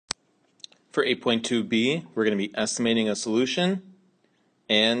For 8.2b, we're going to be estimating a solution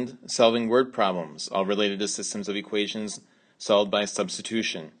and solving word problems, all related to systems of equations solved by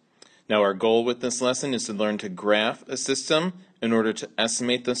substitution. Now our goal with this lesson is to learn to graph a system in order to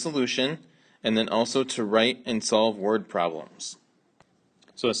estimate the solution, and then also to write and solve word problems.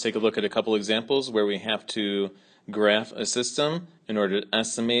 So let's take a look at a couple examples where we have to graph a system in order to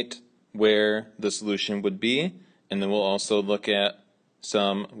estimate where the solution would be, and then we'll also look at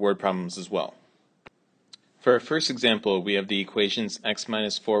some word problems as well. For our first example, we have the equations x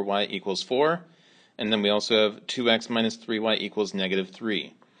minus 4y equals 4, and then we also have 2x minus 3y equals negative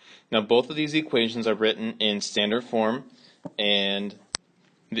 3. Now both of these equations are written in standard form, and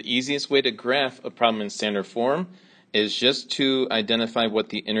the easiest way to graph a problem in standard form is just to identify what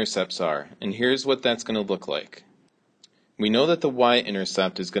the intercepts are, and here's what that's going to look like. We know that the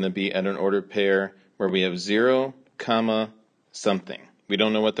y-intercept is going to be at an ordered pair where we have 0, comma, something. We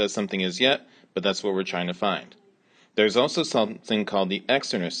don't know what that something is yet, but that's what we're trying to find. There's also something called the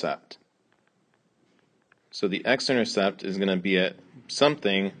x-intercept. So the x-intercept is going to be at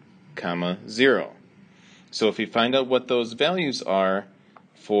something, comma, 0. So if we find out what those values are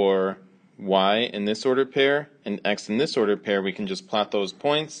for y in this ordered pair and x in this ordered pair, we can just plot those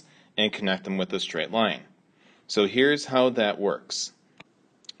points and connect them with a straight line. So here's how that works.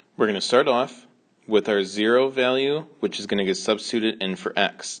 We're going to start off with our 0 value, which is going to get substituted in for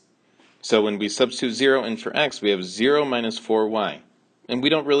x. So when we substitute 0 in for x, we have 0 minus 4y. And we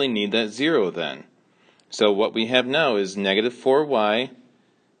don't really need that 0 then. So what we have now is negative 4y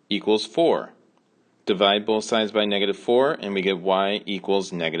equals 4. Divide both sides by negative 4, and we get y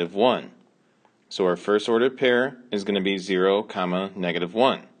equals negative 1. So our first ordered pair is going to be 0, comma, negative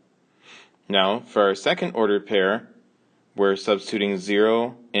 1. Now, for our second ordered pair, we're substituting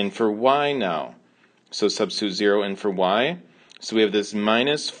 0 in for y now. So substitute 0 in for y. So we have this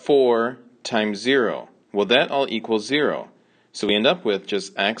minus 4 times 0. Well, that all equals 0. So we end up with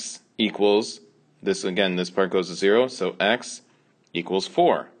just x equals, this again, this part goes to 0, so x equals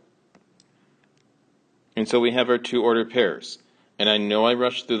 4. And so we have our two ordered pairs. And I know I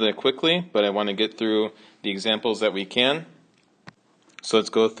rushed through that quickly, but I want to get through the examples that we can. So let's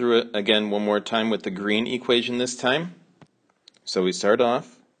go through it again one more time with the green equation this time. So we start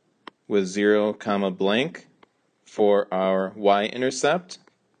off with 0, comma, blank for our y-intercept,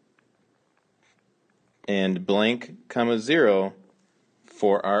 and blank, comma, 0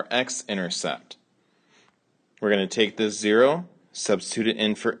 for our x-intercept. We're going to take this 0, substitute it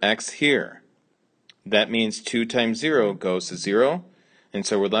in for x here. That means 2 times 0 goes to 0, and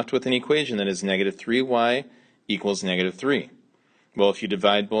so we're left with an equation that is negative 3y equals negative 3. Well, if you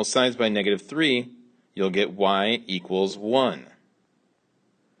divide both sides by negative 3, you'll get y equals 1.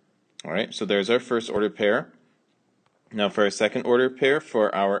 Alright, so there's our first order pair. Now for our second order pair,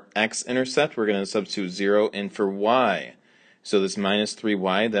 for our x-intercept, we're going to substitute 0 in for y. So this minus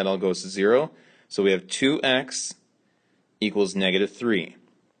 3y, that all goes to 0. So we have 2x equals negative 3.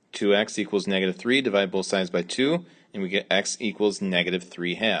 2x equals negative 3, divide both sides by 2, and we get x equals negative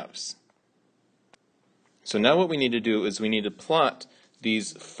 3 halves. So now what we need to do is we need to plot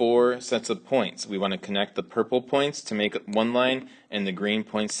these 4 sets of points. We want to connect the purple points to make one line and the green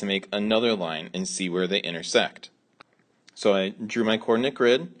points to make another line and see where they intersect. So I drew my coordinate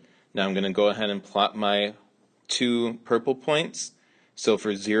grid. Now I'm going to go ahead and plot my 2 purple points. So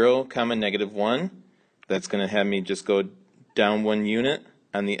for 0, comma, negative 1, that's going to have me just go down 1 unit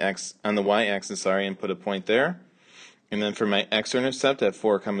on the y-axis, and put a point there. And then for my x-intercept at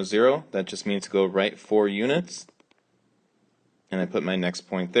 4, comma, 0, that just means to go right 4 units. And I put my next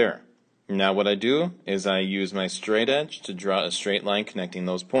point there. Now what I do is I use my straight edge to draw a straight line connecting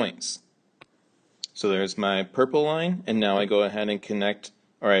those points. So there's my purple line, and now I go ahead and connect,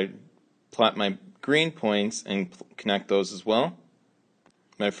 or I plot my green points and connect those as well.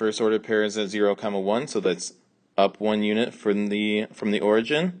 My first order pair is at 0, comma, 1, so that's up 1 unit from the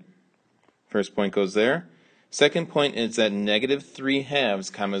origin. First point goes there. Second point is at negative 3 halves,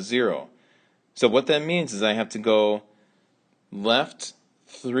 comma, 0. So what that means is I have to go left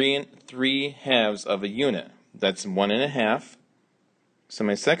 3 halves of a unit. That's 1.5. So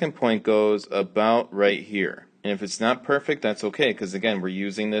my second point goes about right here. And if it's not perfect, that's okay, because again, we're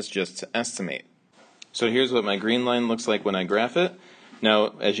using this just to estimate. So here's what my green line looks like when I graph it.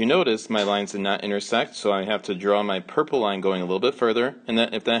 Now, as you notice, my lines did not intersect, so I have to draw my purple line going a little bit further, and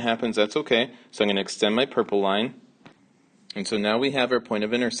if that happens, that's okay. So I'm going to extend my purple line, and so now we have our point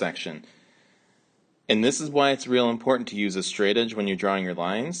of intersection. And this is why it's real important to use a straight edge when you're drawing your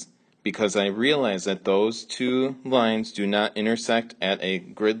lines, because I realize that those 2 lines do not intersect at a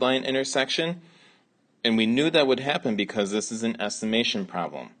grid line intersection, and we knew that would happen because this is an estimation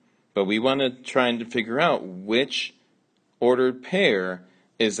problem. But we want to try to figure out which ordered pair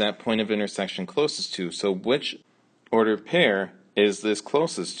is that point of intersection closest to. So which ordered pair is this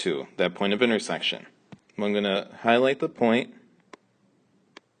closest to, that point of intersection? I'm going to highlight the point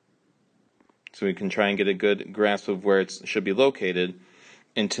so we can try and get a good grasp of where it should be located.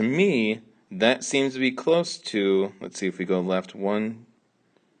 And to me, that seems to be close to, let's see if we go left, 1,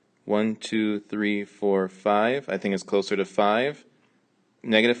 2, 3, 4, 5. I think it's closer to 5.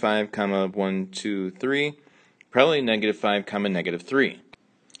 Negative 5, comma 1, 2, 3. Probably negative 5, comma negative 3.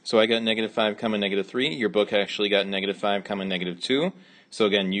 So I got negative 5, comma negative 3. Your book actually got negative 5, comma negative 2. So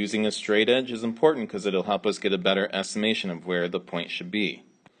again, using a straight edge is important because it'll help us get a better estimation of where the point should be.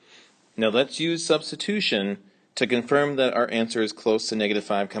 Now let's use substitution to confirm that our answer is close to negative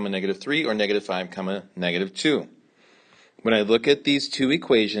 5, comma negative 3 or negative 5, comma negative 2. When I look at these two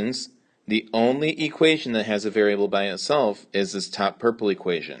equations, the only equation that has a variable by itself is this top purple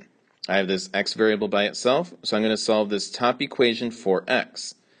equation. I have this x variable by itself, so I'm going to solve this top equation for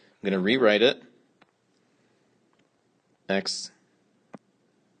x. I'm going to rewrite it. X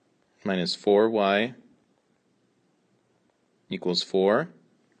minus 4y equals 4.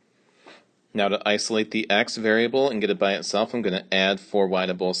 Now to isolate the x variable and get it by itself, I'm going to add 4y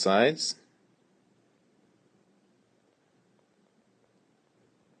to both sides.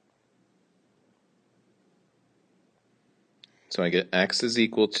 So I get x is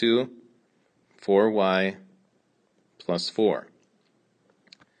equal to 4y plus 4.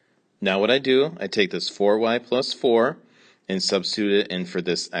 Now what I do, I take this 4y plus 4 and substitute it in for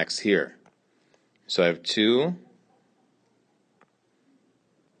this x here. So I have 2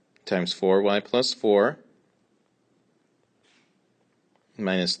 times 4y plus 4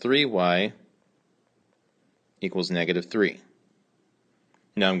 minus 3y equals negative 3.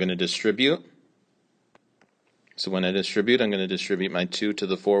 Now I'm going to distribute. So when I distribute, I'm going to distribute my 2 to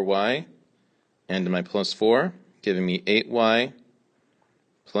the 4y and to my plus 4, giving me 8y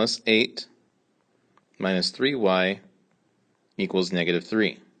plus 8 minus 3y equals negative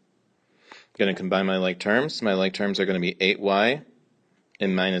 3. I'm going to combine my like terms. My like terms are going to be 8y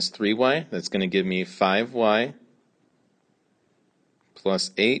and minus 3y. That's going to give me 5y plus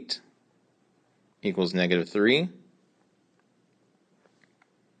 8 equals negative 3.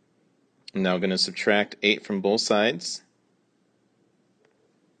 I'm now going to subtract 8 from both sides.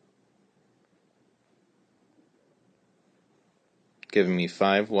 Giving me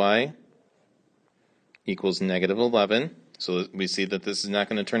 5y equals negative 11. So we see that this is not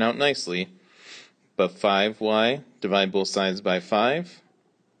going to turn out nicely. But 5y, divide both sides by 5.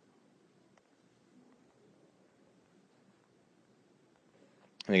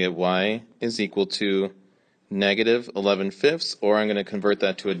 I get y is equal to negative 11 fifths, or I'm going to convert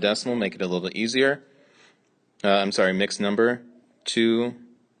that to a decimal, make it a little bit easier. Mixed number, 2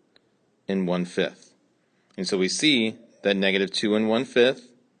 and 1/5. And so we see that negative 2 and 1/5,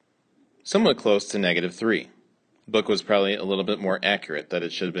 somewhat close to negative 3. The book was probably a little bit more accurate, that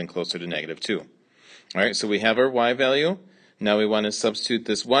it should have been closer to negative 2. All right, so we have our y value. Now we want to substitute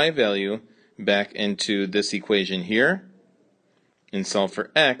this y value back into this equation here and solve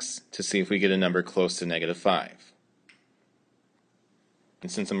for x to see if we get a number close to negative 5.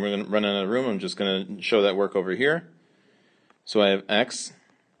 And since I'm running out of room, I'm just going to show that work over here. So I have x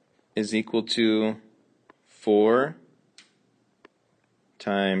is equal to 4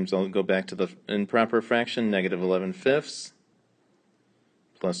 times, I'll go back to the improper fraction, negative 11 fifths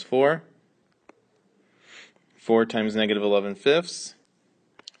plus 4. 4 times negative 11 fifths,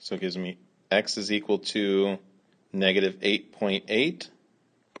 so it gives me x is equal to negative 8.8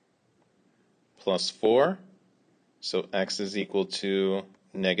 plus 4, so x is equal to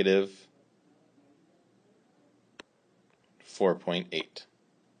negative 4.8.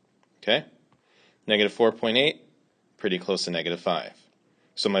 Okay? Negative 4.8, pretty close to negative 5.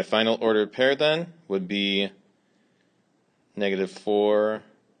 So my final ordered pair then would be negative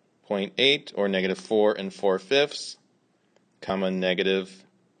 4.8 or negative 4 and 4/5, comma negative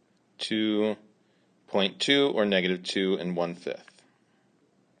 2.2 or negative 2 and 1/5.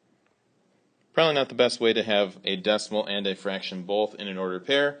 Probably not the best way to have a decimal and a fraction both in an ordered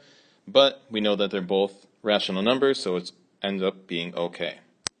pair, but we know that they're both rational numbers, so it ends up being okay.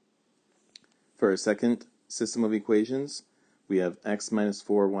 For our second system of equations, we have x minus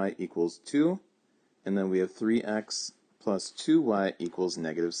 4y equals 2, and then we have 3x plus 2y equals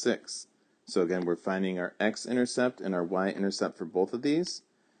negative 6. So again, we're finding our x-intercept and our y-intercept for both of these.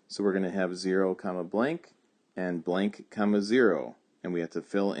 So we're going to have 0, comma blank, and blank, comma 0, and we have to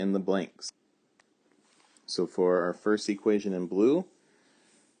fill in the blanks. So for our first equation in blue,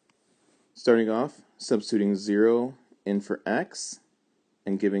 starting off, substituting 0 in for x,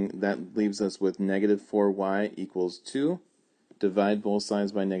 and that leaves us with negative 4y equals 2. Divide both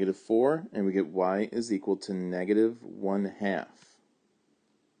sides by negative 4, and we get y is equal to negative 1/2.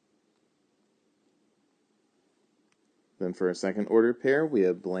 Then for our second order pair, we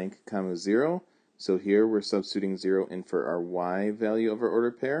have blank, comma, 0. So here we're substituting 0 in for our y value of our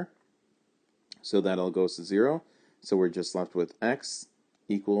order pair. So that all goes to 0. So we're just left with x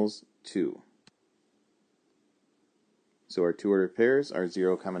equals 2. So our two ordered pairs are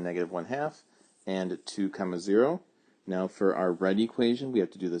 0, negative 1/2 and 2, 0. Now for our red equation, we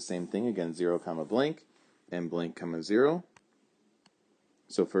have to do the same thing. Again, 0, blank and blank, 0.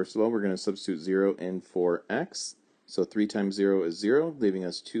 So first of all, we're going to substitute 0 in for x. So 3 times 0 is 0, leaving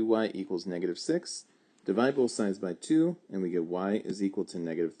us 2y equals negative 6. Divide both sides by 2, and we get y is equal to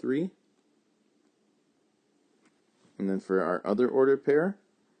negative 3. And then for our other ordered pair,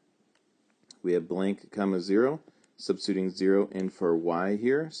 we have blank, 0, substituting 0 in for y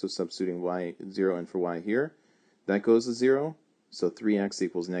here. So substituting 0 in for y here. That goes to 0, so 3x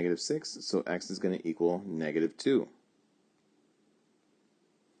equals negative 6, so x is going to equal negative 2.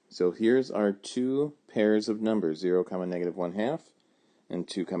 So here's our two pairs of numbers, 0, negative 1/2 and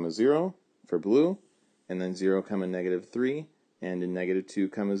 2, 0 for blue, and then 0, negative 3 and negative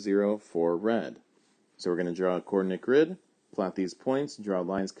 2, 0 for red. So we're going to draw a coordinate grid, plot these points, draw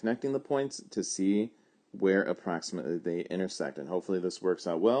lines connecting the points to see where approximately they intersect. And hopefully this works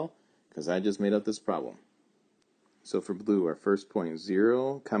out well, because I just made up this problem. So for blue, our first point is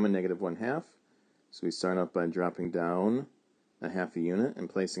 0, negative 1/2. So we start off by dropping down a half a unit and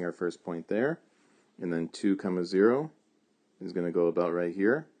placing our first point there. And then 2, 0 is going to go about right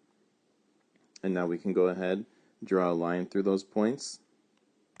here. And now we can go ahead, draw a line through those points.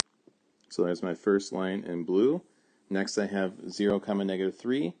 So there's my first line in blue. Next I have 0, negative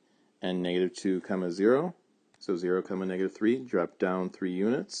 3 and negative 2, 0. So 0, negative 3, drop down 3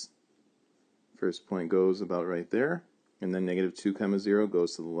 units. First point goes about right there. And then negative 2, 0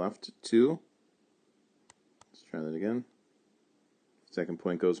 goes to the left 2. Let's try that again. Second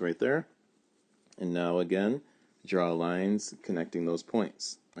point goes right there. And now again, draw lines connecting those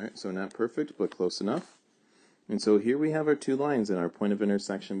points. Alright, so not perfect, but close enough. And so here we have our two lines and our point of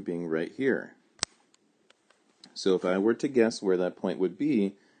intersection being right here. So if I were to guess where that point would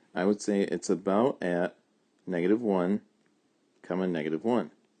be, I would say it's about at negative 1, negative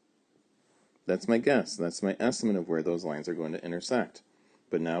 1. That's my guess. That's my estimate of where those lines are going to intersect.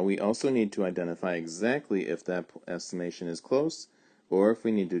 But now we also need to identify exactly if that estimation is close or if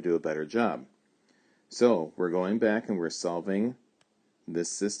we need to do a better job. So we're going back and we're solving this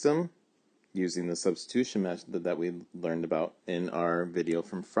system using the substitution method that we learned about in our video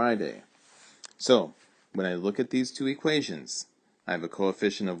from Friday. So when I look at these two equations, I have a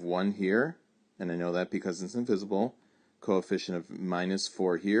coefficient of 1 here, and I know that because it's invisible, coefficient of minus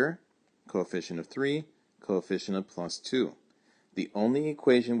 4 here, coefficient of 3, coefficient of plus 2. The only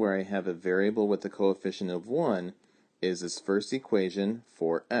equation where I have a variable with a coefficient of 1 is this first equation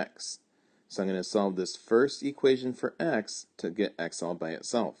for x. So I'm going to solve this first equation for x to get x all by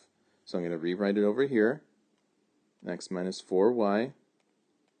itself. So I'm going to rewrite it over here. X minus 4y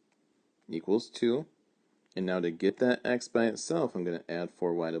equals 2. And now to get that x by itself, I'm going to add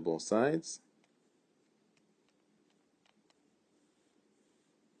 4y to both sides.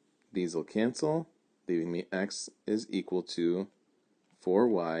 These will cancel, leaving me x is equal to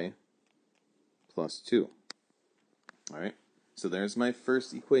 4y plus 2. Alright, so there's my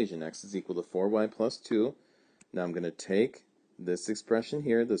first equation. X is equal to 4y plus 2. Now I'm going to take this expression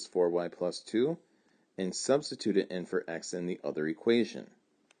here, this 4y plus 2, and substitute it in for x in the other equation.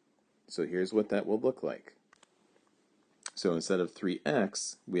 So here's what that will look like. So instead of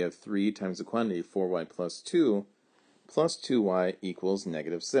 3x, we have 3 times the quantity 4y plus 2 equals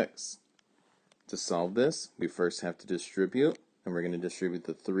negative 6. To solve this, we first have to distribute, and we're going to distribute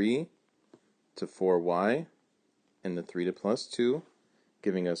the 3 to 4y and the 3 to plus 2,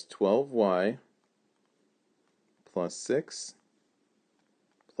 giving us 12y plus 6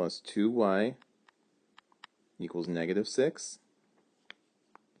 plus 2y equals negative 6.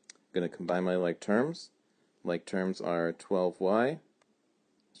 I'm going to combine my like terms. Like terms are 12y.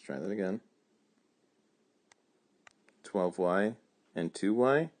 Let's try that again. 12y and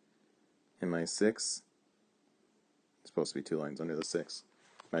 2y. And my 6, it's supposed to be 2 lines under the 6.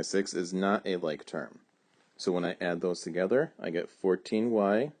 My 6 is not a like term. So when I add those together, I get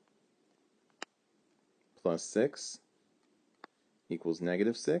 14y plus 6 equals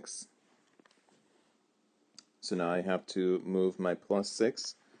negative 6. So now I have to move my plus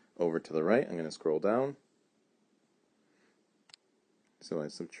 6 over to the right. I'm going to scroll down. So I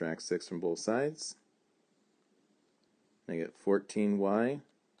subtract 6 from both sides. I get 14y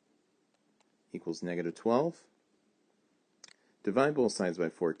equals negative 12. Divide both sides by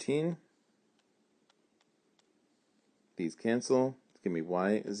 14. These cancel. Give me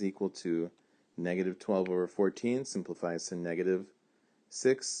y is equal to negative 12 over 14. Simplifies to negative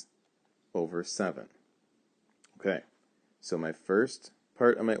 6 over 7. Okay, so my first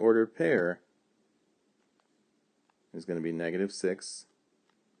part of my ordered pair is going to be negative 6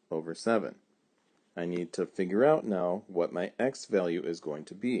 over 7. I need to figure out now what my x value is going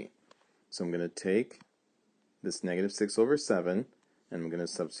to be. So I'm going to take this negative 6 over 7 and I'm going to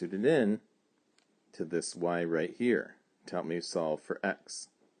substitute it in to this y right here to help me solve for x.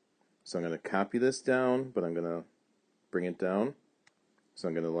 So I'm going to copy this down, but I'm going to bring it down. So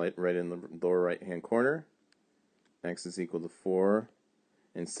I'm going to write in the lower right hand corner, x is equal to 4.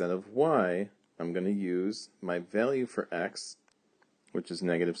 Instead of y, I'm going to use my value for x, which is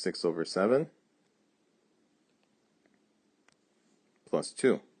negative 6 over 7, plus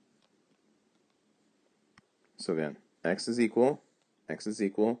 2. So again, x is equal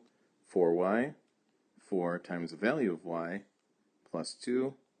 4y, 4 times the value of y, plus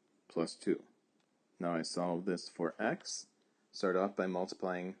 2, plus 2. Now I solve this for x. Start off by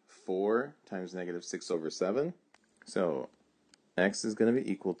multiplying 4 times negative 6 over 7. So x is going to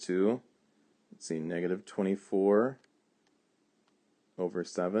be equal to, let's see, negative 24 over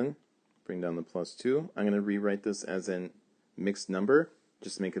 7. Bring down the plus 2. I'm going to rewrite this as a mixed number,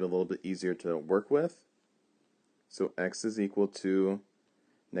 just to make it a little bit easier to work with. So x is equal to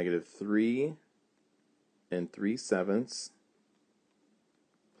negative 3 and 3/7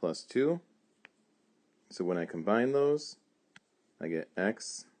 plus 2. So when I combine those, I get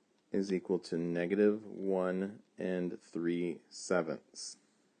x is equal to negative 1 and 3/7.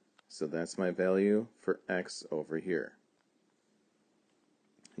 So that's my value for x over here.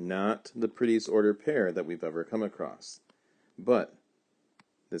 Not the prettiest ordered pair that we've ever come across. But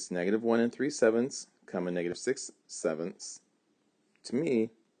this negative 1 and 3/7, comma negative 6/7, to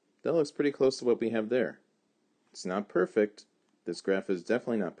me, that looks pretty close to what we have there. It's not perfect. This graph is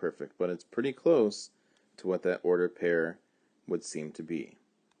definitely not perfect, but it's pretty close to what that ordered pair would seem to be.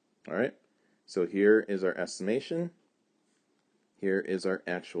 Alright, so here is our estimation. Here is our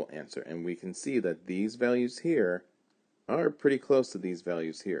actual answer. And we can see that these values here are pretty close to these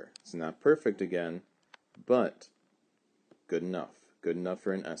values here. It's not perfect again, but good enough. Good enough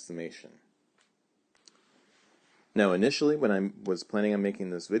for an estimation. Now initially when I was planning on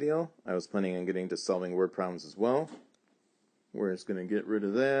making this video, I was planning on getting to solving word problems as well. We're just going to get rid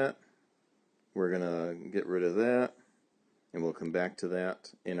of that. We're going to get rid of that. And we'll come back to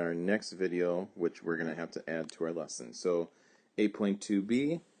that in our next video, which we're going to have to add to our lesson. So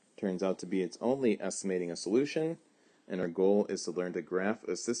 8.2b turns out to be it's only estimating a solution, and our goal is to learn to graph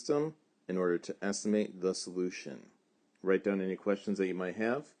a system in order to estimate the solution. Write down any questions that you might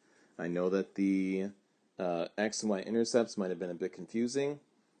have. I know that the x and y intercepts might have been a bit confusing,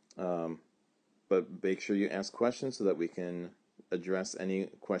 but make sure you ask questions so that we can address any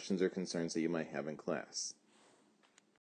questions or concerns that you might have in class.